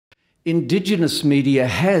Indigenous media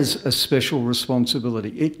has a special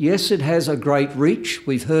responsibility. Yes, it has a great reach,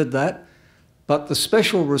 we've heard that, but the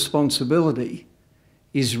special responsibility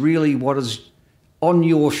is really what is on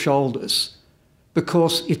your shoulders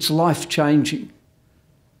because it's life-changing.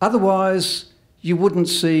 Otherwise, you wouldn't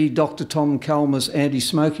see Dr. Tom Calma's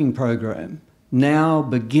anti-smoking program now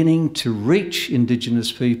beginning to reach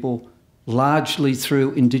Indigenous people largely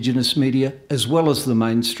through Indigenous media as well as the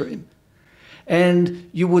mainstream. And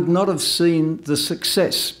you would not have seen the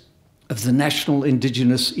success of the National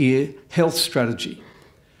Indigenous Ear Health Strategy.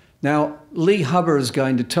 Now, Lee Hubber is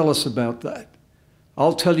going to tell us about that.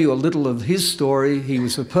 I'll tell you a little of his story. He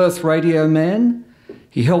was a Perth radio man.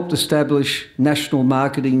 He helped establish national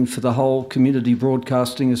marketing for the whole Community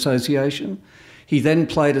Broadcasting Association. He then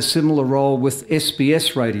played a similar role with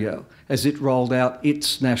SBS Radio as it rolled out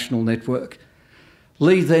its national network.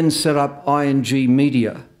 Lee then set up ING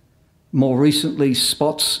Media, more recently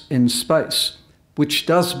Spots in Space, which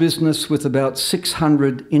does business with about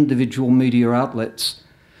 600 individual media outlets.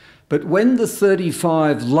 But when the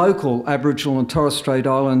 35 local Aboriginal and Torres Strait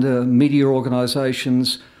Islander media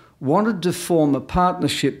organisations wanted to form a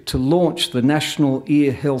partnership to launch the National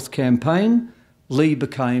Ear Health Campaign, Lee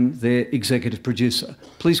became their executive producer.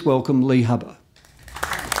 Please welcome Lee Hubber.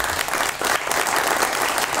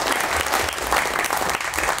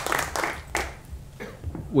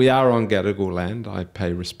 We are on Gadigal land. I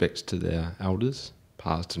pay respects to their elders,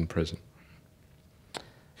 past and present.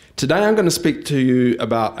 Today I'm going to speak to you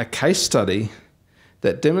about a case study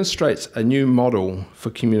that demonstrates a new model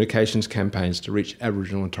for communications campaigns to reach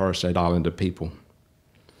Aboriginal and Torres Strait Islander people.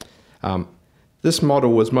 This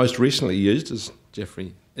model was most recently used, as Jeff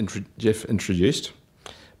introduced,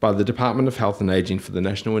 by the Department of Health and Ageing for the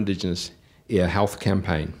National Indigenous Ear Health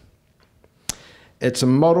Campaign. It's a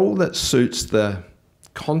model that suits the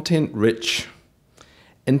content-rich,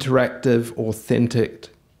 interactive, authentic,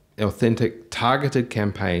 targeted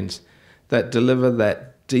campaigns that deliver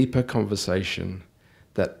that deeper conversation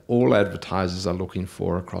that all advertisers are looking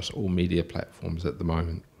for across all media platforms at the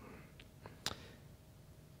moment.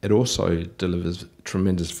 It also delivers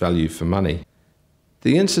tremendous value for money.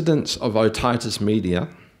 The incidence of otitis media,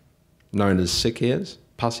 known as sick ears,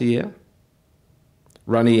 pussy ear,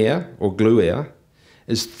 runny ear or glue ear,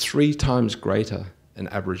 is 3 times greater in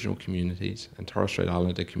Aboriginal communities and Torres Strait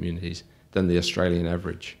Islander communities than the Australian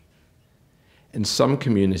average. In some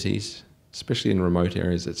communities, especially in remote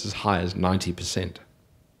areas, it's as high as 90%.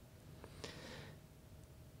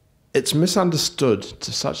 It's misunderstood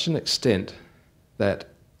to such an extent that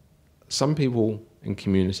some people in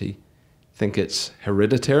community think it's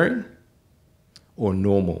hereditary or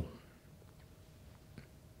normal.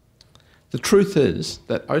 The truth is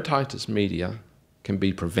that otitis media can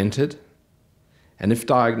be prevented, and if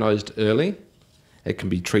diagnosed early, it can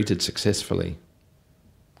be treated successfully.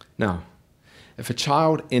 Now, if a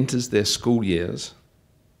child enters their school years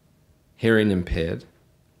hearing impaired,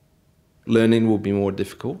 learning will be more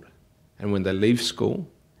difficult, and when they leave school,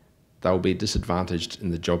 they will be disadvantaged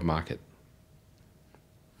in the job market.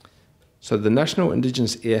 So the National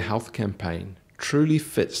Indigenous Ear Health Campaign truly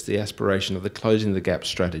fits the aspiration of the Closing the Gap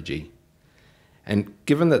strategy. And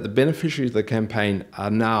given that the beneficiaries of the campaign are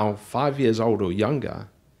now 5 years old or younger,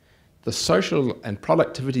 the social and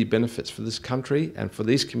productivity benefits for this country and for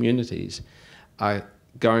these communities are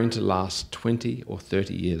going to last 20 or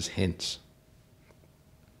 30 years hence.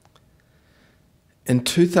 In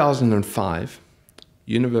 2005,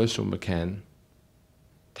 Universal McCann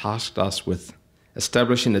tasked us with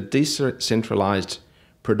establishing a decentralised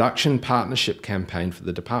production partnership campaign for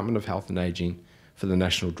the Department of Health and Ageing for the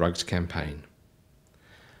National Drugs Campaign.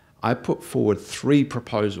 I put forward 3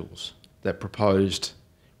 proposals that proposed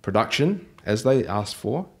production, as they asked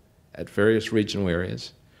for, at various regional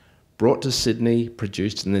areas, brought to Sydney,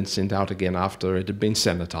 produced and then sent out again after it had been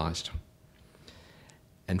sanitised.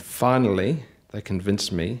 And finally, they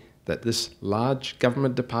convinced me that this large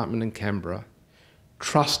government department in Canberra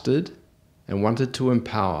trusted and wanted to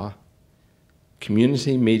empower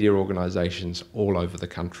community media organisations all over the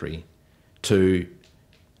country to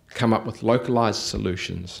come up with localised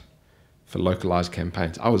solutions for localised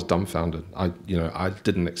campaigns. I was dumbfounded. I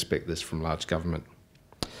didn't expect this from large government.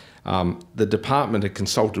 The department had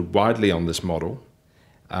consulted widely on this model,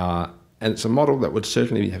 and it's a model that would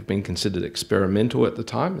certainly have been considered experimental at the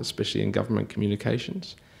time, especially in government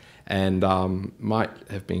communications, and might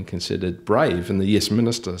have been considered brave in the Yes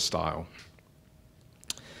Minister style.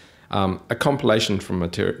 A compilation from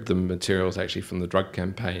the materials actually from the drug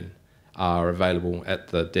campaign are available at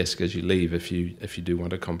the desk as you leave if you do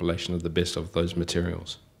want a compilation of the best of those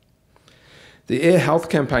materials. The air health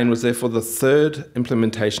campaign was therefore the third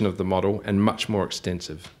implementation of the model and much more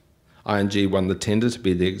extensive. ING won the tender to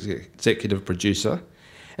be the executive producer,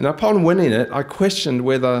 and upon winning it, I questioned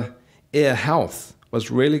whether air health was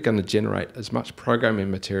really going to generate as much programming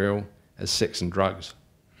material as sex and drugs.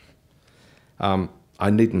 I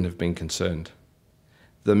needn't have been concerned.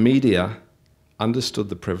 The media understood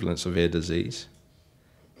the prevalence of air disease.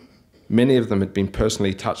 Many of them had been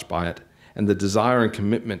personally touched by it, and the desire and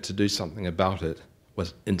commitment to do something about it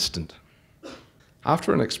was instant.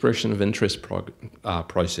 After an expression of interest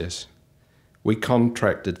process, we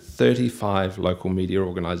contracted 35 local media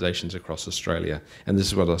organisations across Australia, and this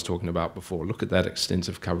is what I was talking about before. Look at that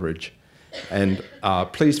extensive coverage. And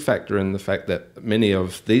please factor in the fact that many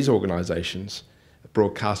of these organisations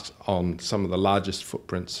broadcast on some of the largest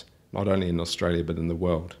footprints, not only in Australia but in the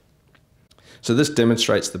world. So this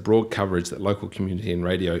demonstrates the broad coverage that local community and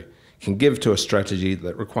radio can give to a strategy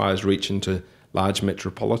that requires reach into large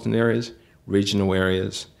metropolitan areas, regional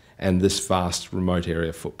areas, and this vast remote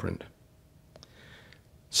area footprint.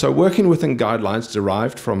 So working within guidelines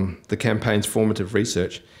derived from the campaign's formative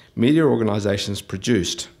research, media organisations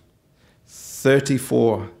produced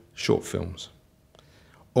 34 short films,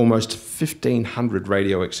 almost 1,500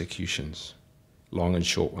 radio executions, long and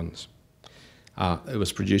short ones. It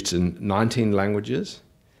was produced in 19 languages,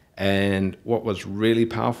 and what was really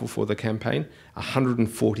powerful for the campaign,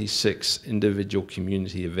 146 individual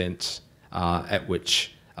community events at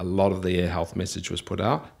which a lot of the air health message was put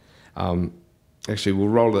out. Actually, we'll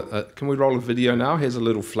roll it. Can we roll a video now? Here's a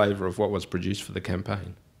little flavour of what was produced for the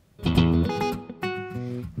campaign.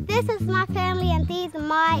 This is my family and these are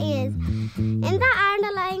my ears. In the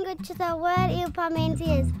Aranda language, the word Ilpa means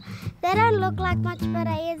ears. They don't look like much, but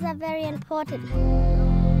our ears are very important.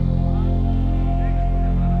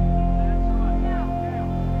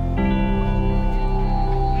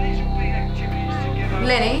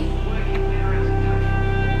 Lenny,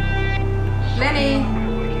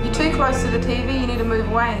 you're too close to the TV, you need to move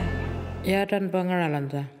away. Yatan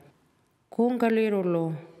Bangaralanda.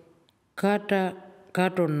 Kungalirolo. Kata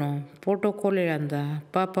Katono. Potokoliranda.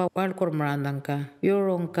 Papa Walkormarandanka.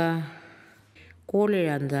 Yoronka.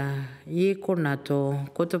 Koliranda. Yikonato.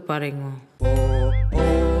 Kotoparengo. For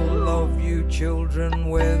all of you children,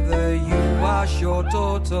 whether you are short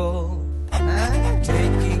or tall,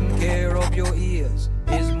 taking care of your ears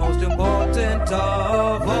is most important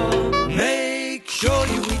of all. Make sure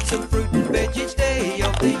you eat some fruit and veg each day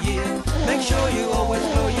of the year. Make sure you always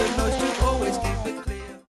blow your nose to always keep it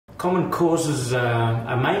clear. Common causes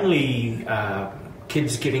are mainly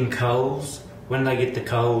kids getting colds. When they get the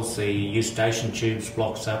colds, the eustachian tubes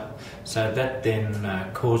blocks up, so that then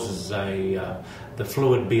causes the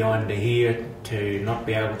fluid behind the ear to not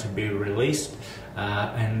be able to be released,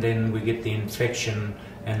 and then we get the infection,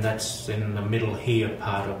 and that's in the middle ear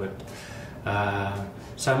part of it.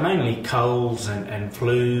 So mainly colds and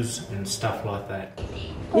flus and stuff like that.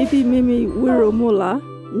 Ipi mimi wiro mula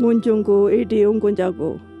ngunjungu iti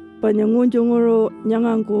ungunjago. Panya ngunjungoro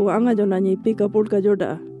nyangangu angajonani pika pulka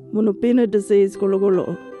joda. Monopina disease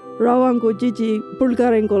kologolo. Rawango chichi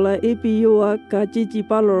pulkarengola ipi yua ka chichi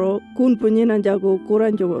paloro kun punyina jago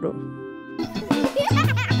kuranjogoro.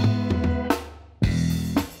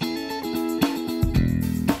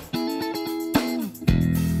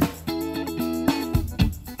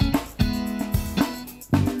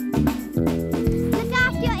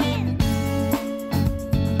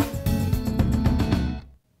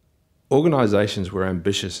 Organisations were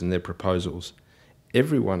ambitious in their proposals.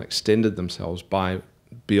 Everyone extended themselves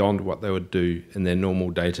beyond what they would do in their normal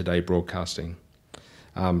day-to-day broadcasting.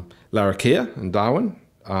 Larrakia and Darwin,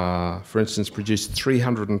 for instance, produced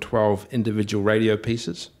 312 individual radio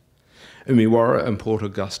pieces. Umiwara and Port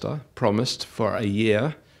Augusta promised for a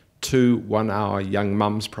year 2 one-hour young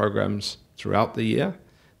mums programs throughout the year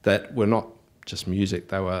that were not just music,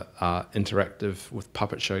 they were interactive with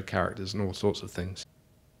puppet show characters and all sorts of things.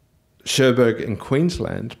 Cherbourg in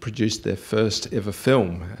Queensland produced their first ever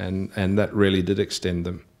film, and that really did extend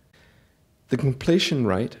them. The completion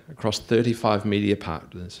rate across 35 media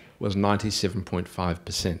partners was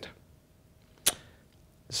 97.5%.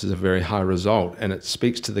 This is a very high result, and it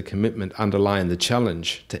speaks to the commitment underlying the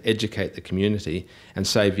challenge to educate the community and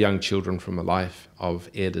save young children from a life of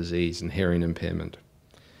ear disease and hearing impairment.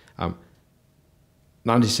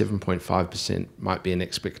 97.5% might be an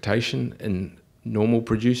expectation in normal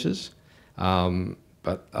producers,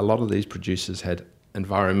 but a lot of these producers had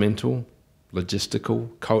environmental, logistical,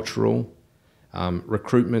 cultural,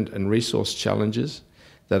 recruitment and resource challenges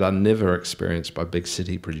that are never experienced by big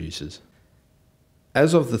city producers.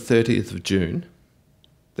 As of the 30th of June,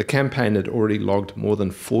 The campaign had already logged more than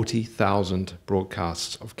 40,000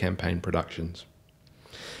 broadcasts of campaign productions.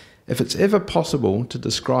 If it's ever possible to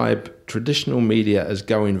describe traditional media as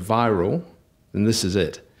going viral, then this is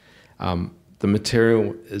it. The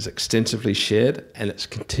material is extensively shared, and it's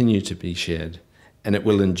continued to be shared, and it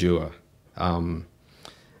will endure.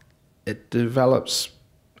 It develops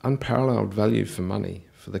unparalleled value for money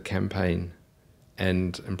for the campaign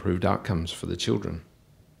and improved outcomes for the children.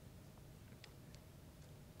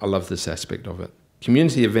 I love this aspect of it.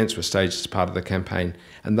 Community events were staged as part of the campaign,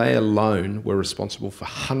 and they alone were responsible for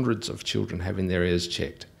hundreds of children having their ears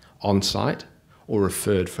checked on site or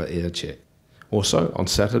referred for ear check. Also, on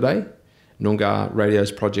Saturday, Noongar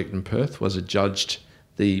Radio's project in Perth was adjudged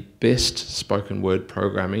the best spoken word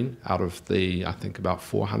programming out of the, I think, about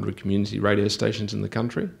 400 community radio stations in the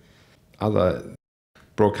country. Other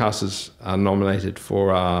broadcasters are nominated for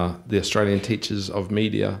the Australian Teachers of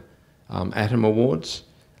Media Atom Awards.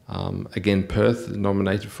 Again, Perth is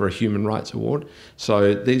nominated for a Human Rights Award.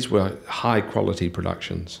 So these were high quality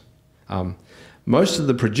productions. Most of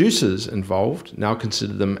the producers involved now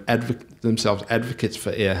consider themselves advocates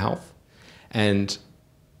for ear health, and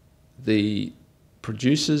the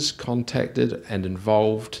producers contacted and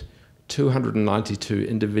involved 292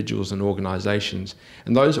 individuals and organisations,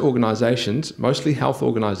 and those organisations, mostly health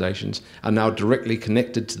organisations, are now directly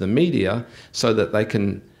connected to the media so that they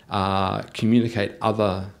can communicate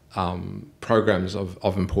other programs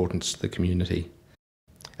of importance to the community.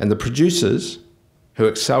 And the producers who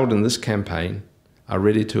excelled in this campaign are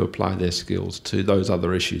ready to apply their skills to those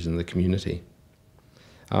other issues in the community.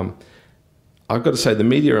 I've got to say, the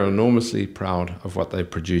media are enormously proud of what they've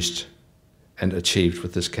produced and achieved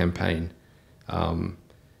with this campaign.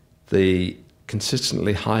 The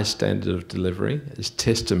consistently high standard of delivery is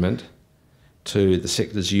testament to the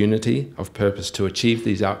sector's unity of purpose to achieve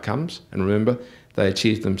these outcomes. And remember, they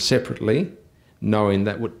achieved them separately, knowing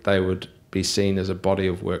that they would be seen as a body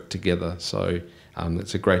of work together. So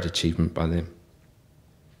it's a great achievement by them.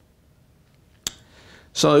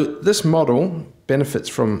 So this model benefits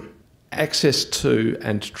from access to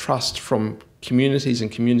and trust from communities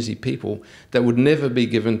and community people that would never be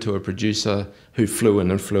given to a producer who flew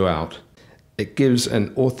in and flew out. It gives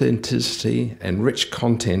an authenticity and rich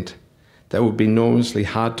content that would be enormously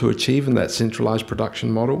hard to achieve in that centralised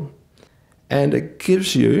production model. And it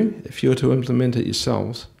gives you, if you were to implement it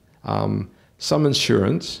yourselves, some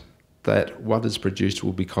assurance that what is produced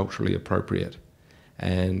will be culturally appropriate.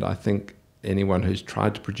 And I think anyone who's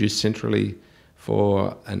tried to produce centrally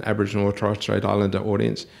for an Aboriginal or Torres Strait Islander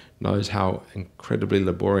audience knows how incredibly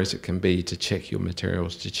laborious it can be to check your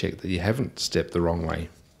materials, to check that you haven't stepped the wrong way.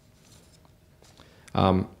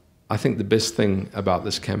 I think the best thing about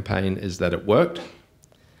this campaign is that it worked,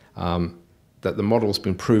 that the model's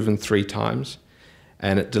been proven 3 times,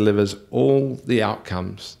 and it delivers all the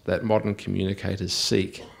outcomes that modern communicators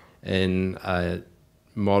seek in a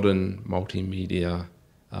modern multimedia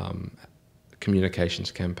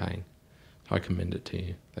communications campaign. I commend it to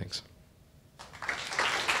you. Thanks.